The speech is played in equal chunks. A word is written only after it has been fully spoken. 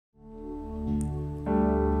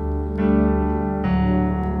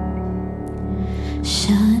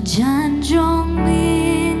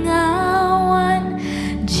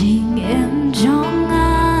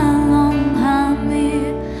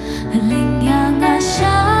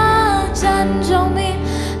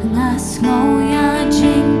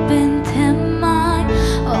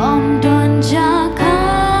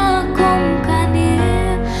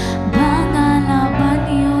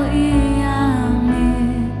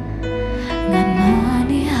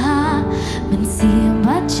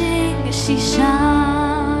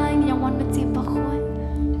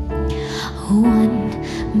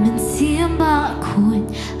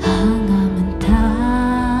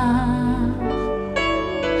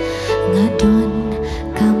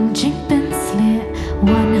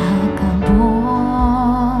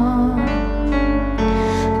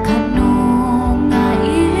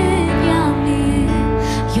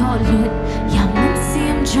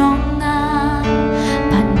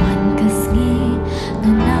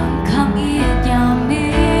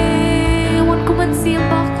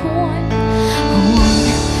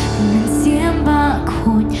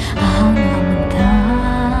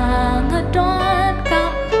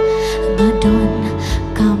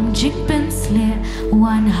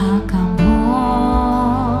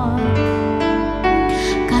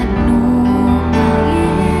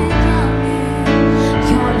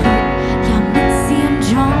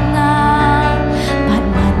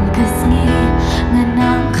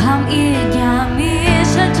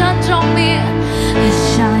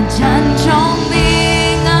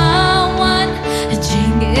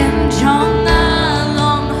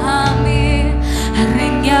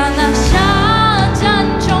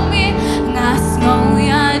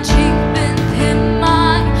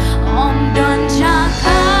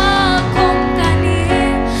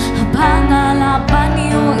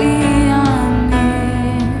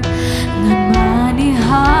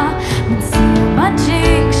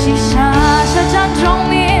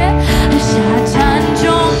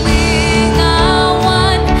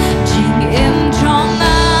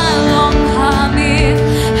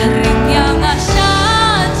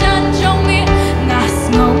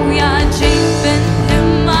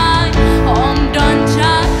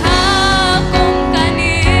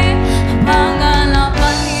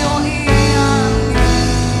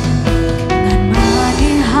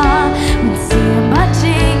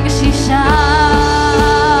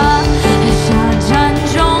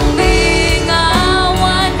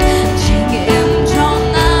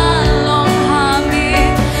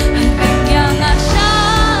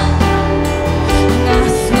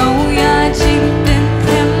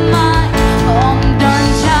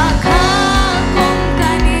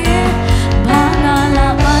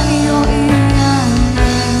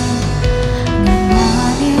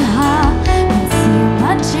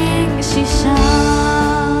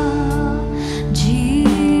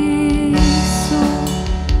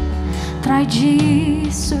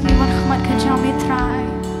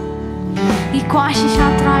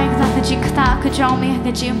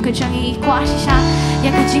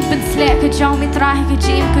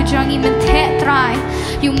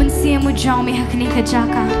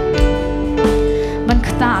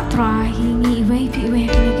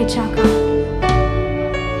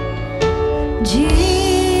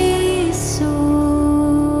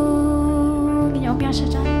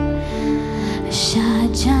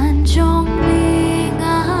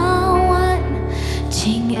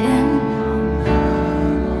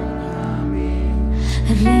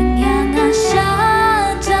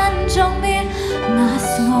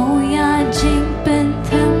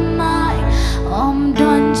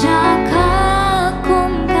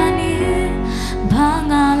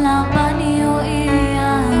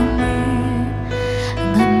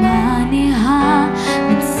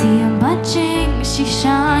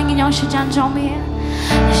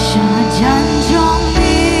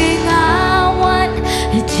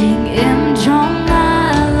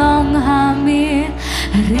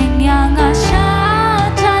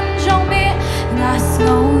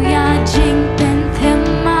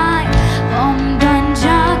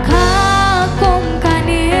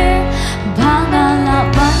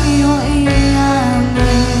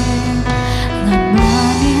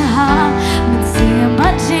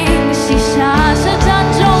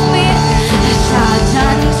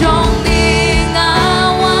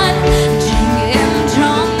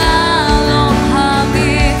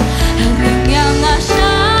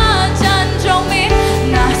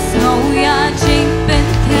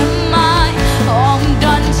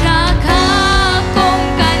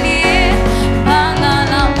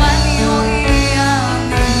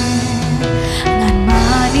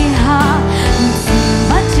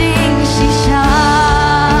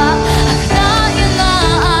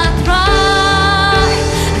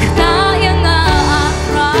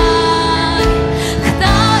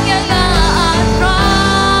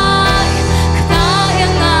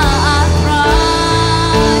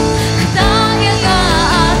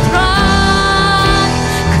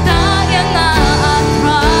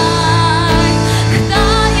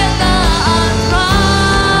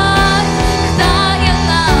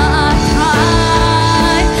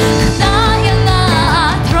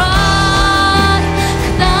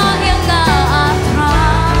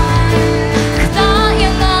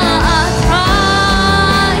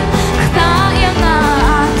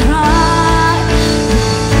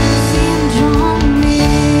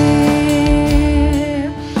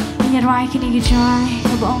kini Jingrwai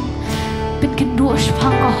abangเป็นกันดูชพั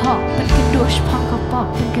งก็หอกเป็นกันดูชพังก็ปอบ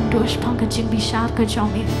เป็นกันดูชพังก็จึงบิชาก็จอม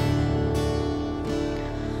เอง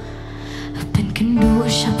เป็นกันดู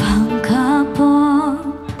ชพังก็ปอบ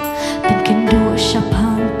เป็นกันดูชพั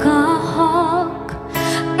งก็หอก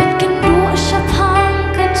เป็นกันดูชพัง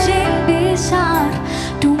ก็จึงบิชา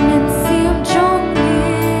ดูมันเสียมจอมเอ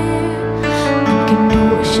งเป็นกันดู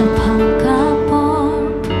ชพังก็ปอบ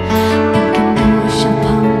เป็นกันดูช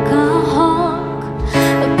พังก็หอก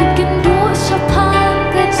เป็นกันดูชพัง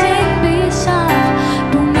ก็จึงบิชา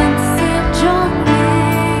ดูมันเสียมจอมเอ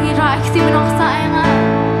งอีรักที่มันออกสายงา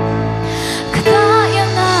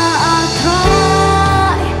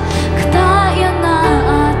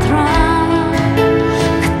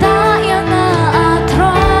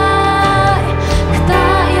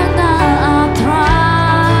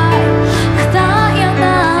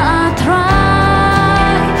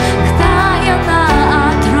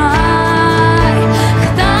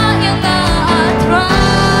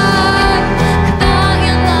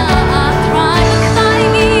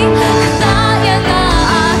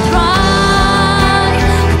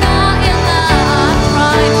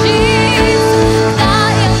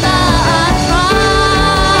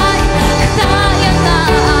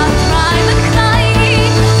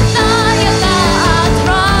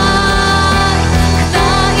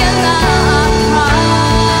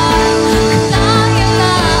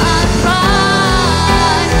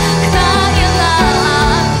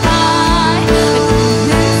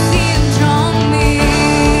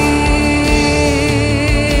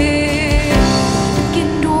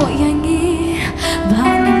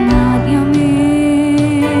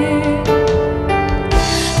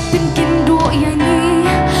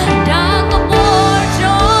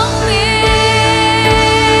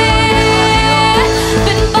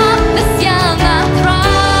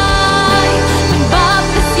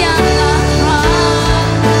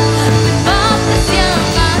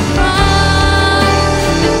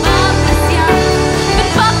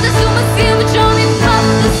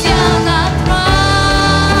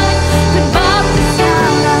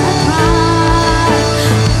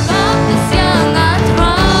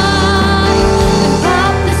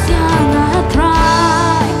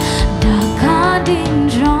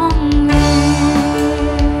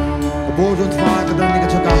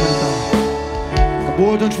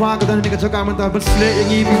Don't try to make a joke. I'm not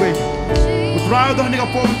slaying you. But rather than a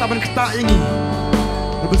form of a cutting you,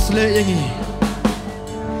 but slaying you.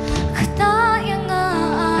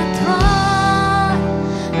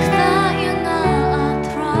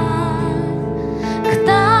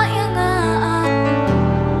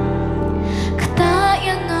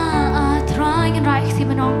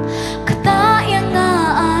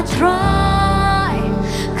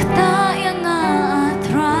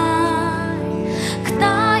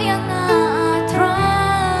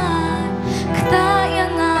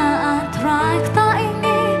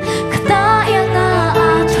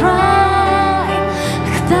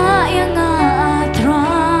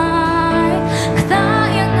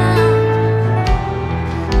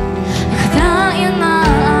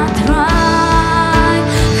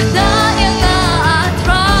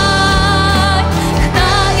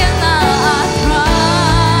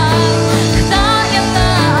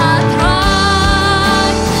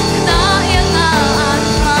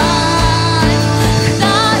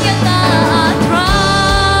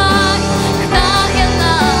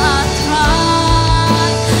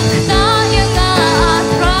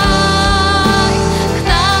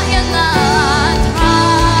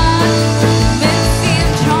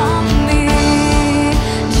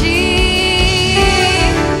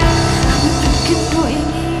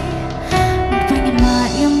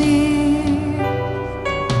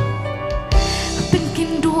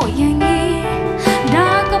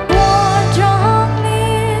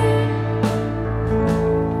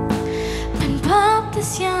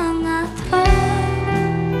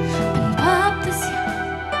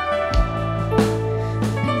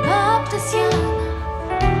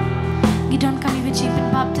 Gidon kami benci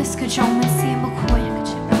penbaptis ke jong Mesir berkuah yang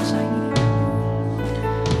kecil percaya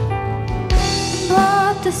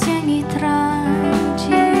penbaptis yang iterai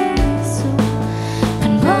Yesus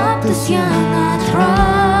penbaptis yang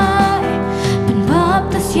iterai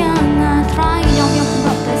penbaptis yang iterai yang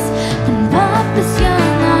penbaptis penbaptis yang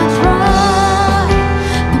iterai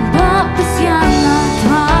penbaptis yang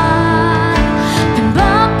iterai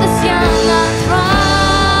penbaptis yang iterai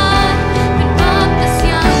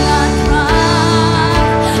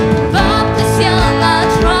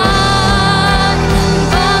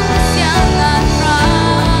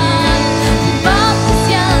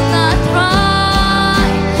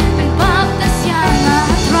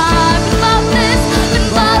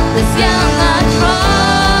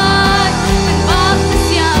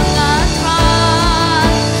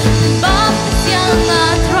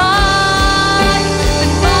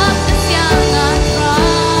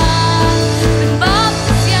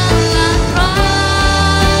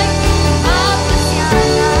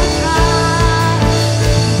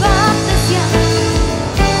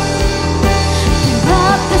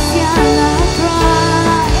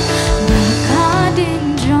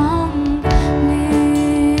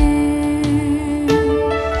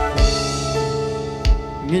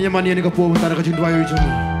Jingmane ni kapo mentara ka Jingrwai jong.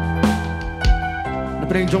 Na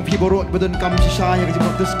preng jong pi borok badan kam sisa ya ka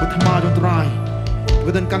jibaktus betama jong trai.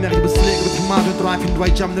 Badan kam ya ka beslek betama jong trai fin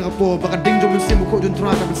Jingrwai jam ni kapo baka ding jong musim ko jong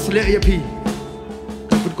trai ka beslek ya pi.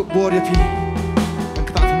 Ka put ko bor ya pi. Kan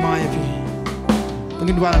kata tama ya pi.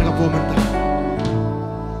 Tengin dua ni kapo mentara.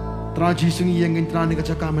 Trai jisungi yang ngin trai ni ka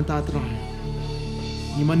cakap mentara trai.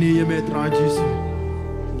 Jingmane ya me trai jisu.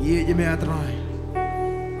 Ye ya me trai.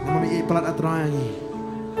 Nama me pelat atrai ni.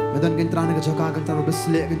 Medan kentran ni kecakap kentran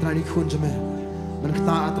berselek kentran ni kun cuma. Men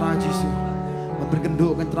kata atrai Jisu. Men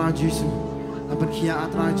bergenduk kentran Jisu. Men berkhia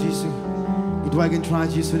atrai Jisu. Idwai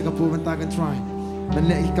kentran Jisu ni kapu mentah kentran. Men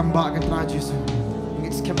lek ikambak kentran Jisu.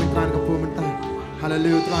 Ngit skep kentran kapu mentah.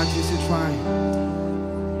 Hallelujah kentran Jisu try.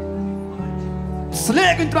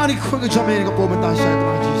 Selek kentran ni kun cuma ni kapu mentah saya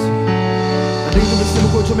kentran Jisu. Ada itu mesti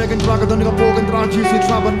kun cuma kentran kentran ni kapu kentran Jisu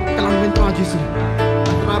try ban kalang kentran Jisu.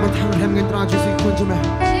 Antara ban hem kentran Jisu kun cuma.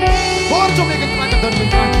 Por yo me quedé tragando en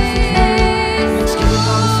tranquis. Es que me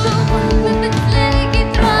estaba esperando.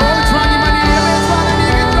 Oh, tranqui mania, me tranqui,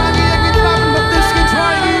 me tranqui, me tranqui, but this can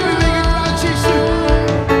tranqui, me tranqui.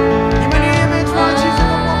 Ni mania, me tranqui, so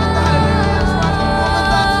no more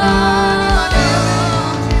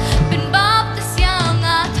Bin baptis yang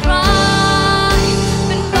atrai,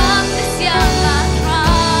 bin baptis yang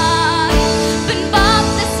atrai, bin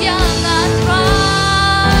baptis yang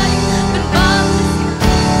atrai, bin baptis.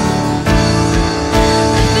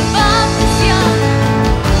 Bin baptis yang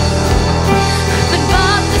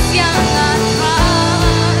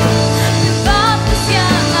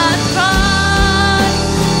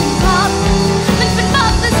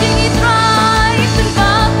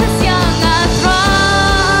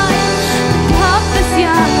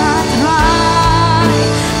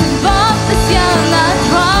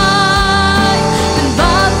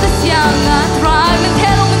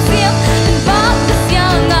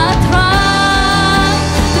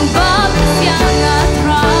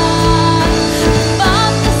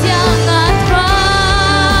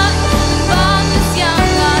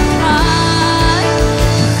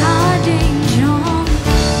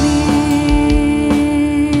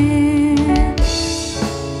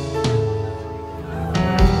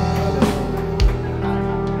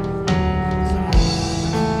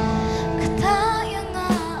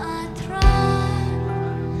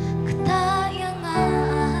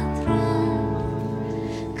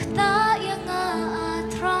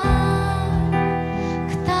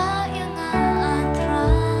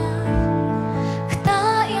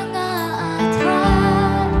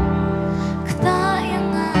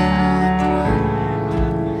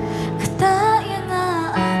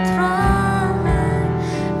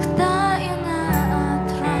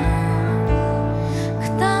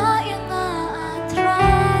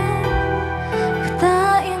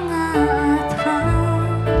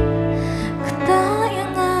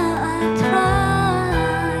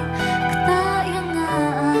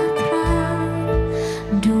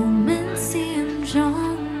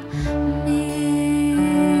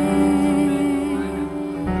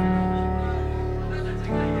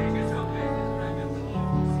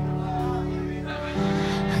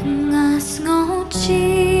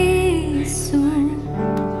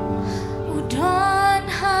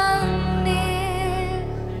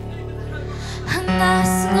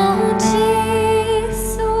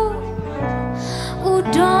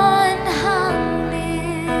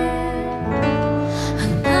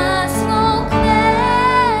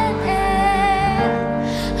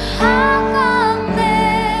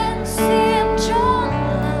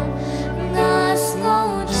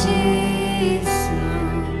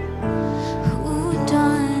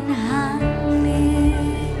done.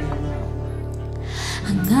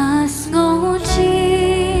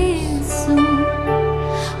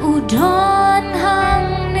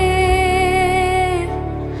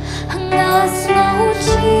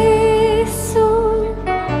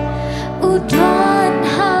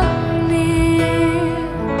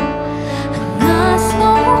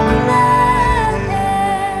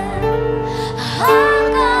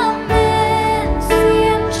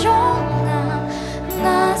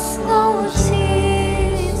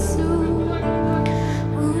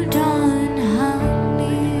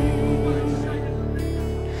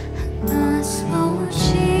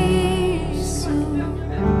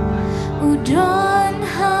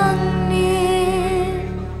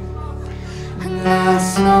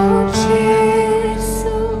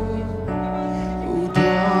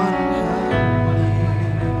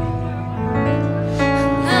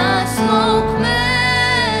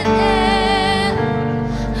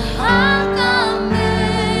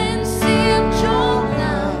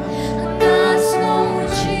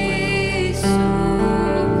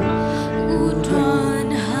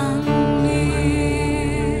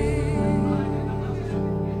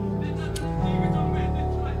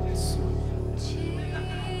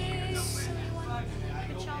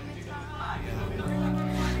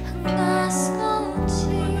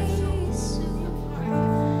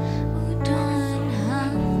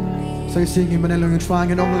 Saya singin menelong yung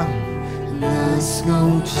fangin ong lang. Ngas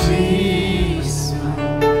ngau Jesu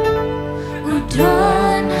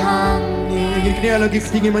Udon hang ni Ingin kini lagi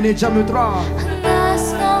ketingin mani jam nutra.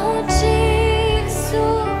 Ngas ngau Jesu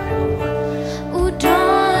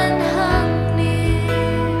Udon hang ni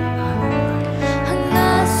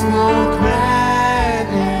Ngas ngau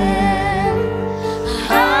Kmene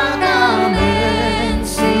Hang amen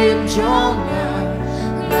Sim jong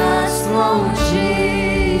Ngas ngau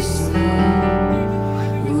Jesu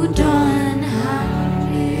Udon hang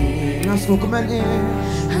ni Ngas mo kumen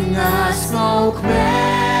Ngas ngau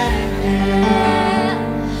Kmene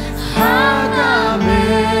Hang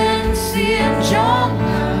amen Sim